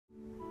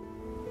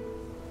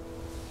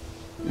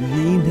The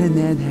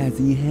internet has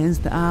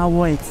enhanced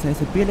our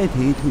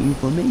accessibility to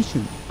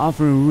information,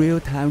 offering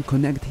real-time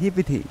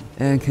connectivity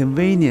and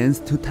convenience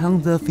to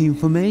tons of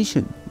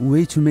information,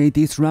 which may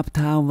disrupt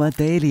our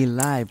daily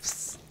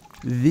lives.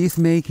 This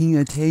making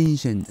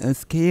attention a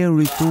scarce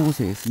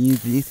resource in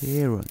this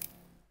era.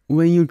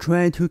 When you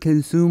try to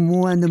consume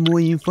more and more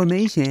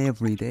information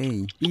every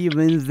day,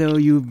 even though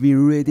you've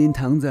been reading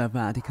tons of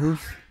articles,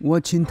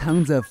 watching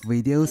tons of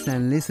videos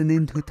and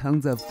listening to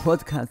tons of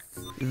podcasts,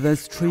 the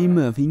stream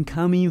of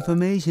incoming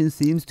information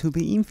seems to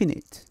be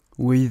infinite.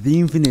 With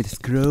infinite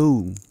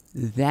scroll,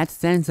 that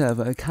sense of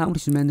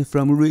accomplishment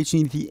from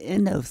reaching the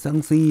end of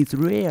something is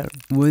rare,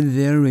 when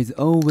there is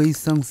always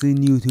something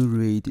new to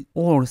read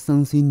or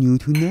something new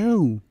to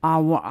know.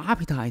 Our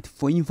appetite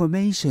for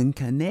information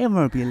can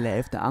never be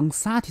left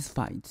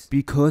unsatisfied,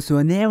 because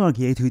we'll never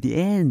get to the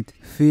end.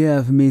 Fear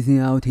of missing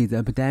out is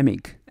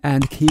epidemic,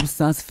 and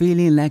keeps us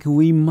feeling like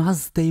we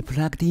must stay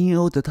plugged in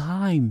all the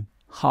time.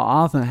 How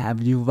often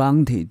have you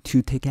wanted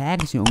to take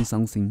action on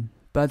something,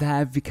 but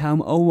have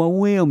become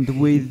overwhelmed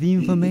with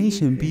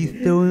information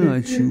being thrown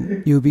at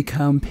you? You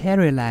become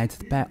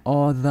paralyzed by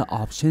all the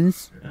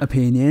options,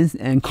 opinions,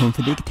 and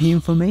conflicting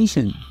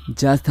information.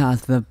 Just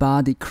as the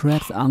body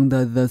cracks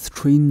under the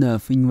strain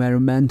of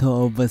environmental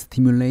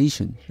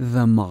overstimulation,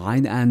 the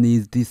mind and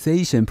its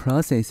decision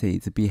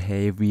processes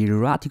behave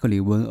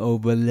erratically when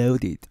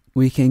overloaded.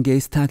 We can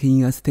get stuck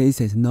in a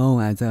stasis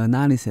known as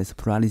analysis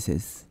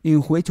paralysis, in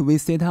which we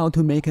set out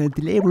to make a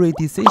deliberate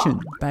decision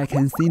by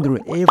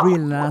considering every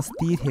last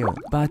detail,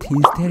 but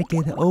instead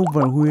get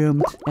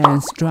overwhelmed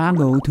and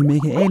struggle to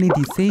make any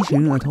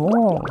decision at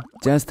all.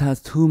 Just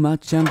as too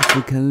much junk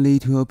food can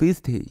lead to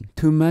obesity,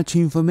 too much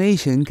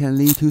information can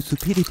lead to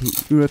stupidity.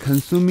 You are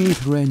consuming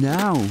it right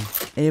now.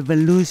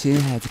 Evolution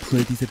has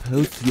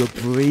predisposed your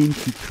brain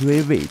to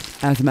crave it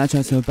as much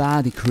as your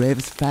body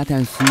craves fat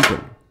and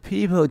sugar.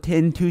 People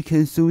tend to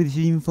consume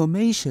the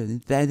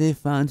information that they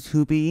find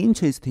to be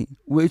interesting,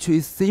 which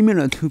is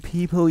similar to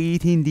people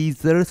eating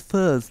dessert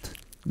first.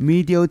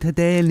 Media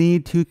today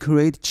need to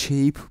create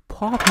cheap,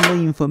 popular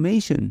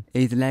information.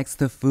 It lacks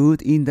the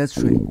food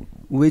industry,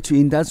 which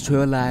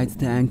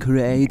industrialized and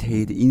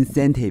created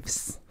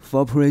incentives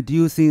for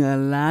producing a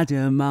large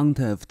amount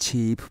of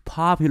cheap,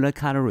 popular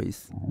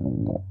calories.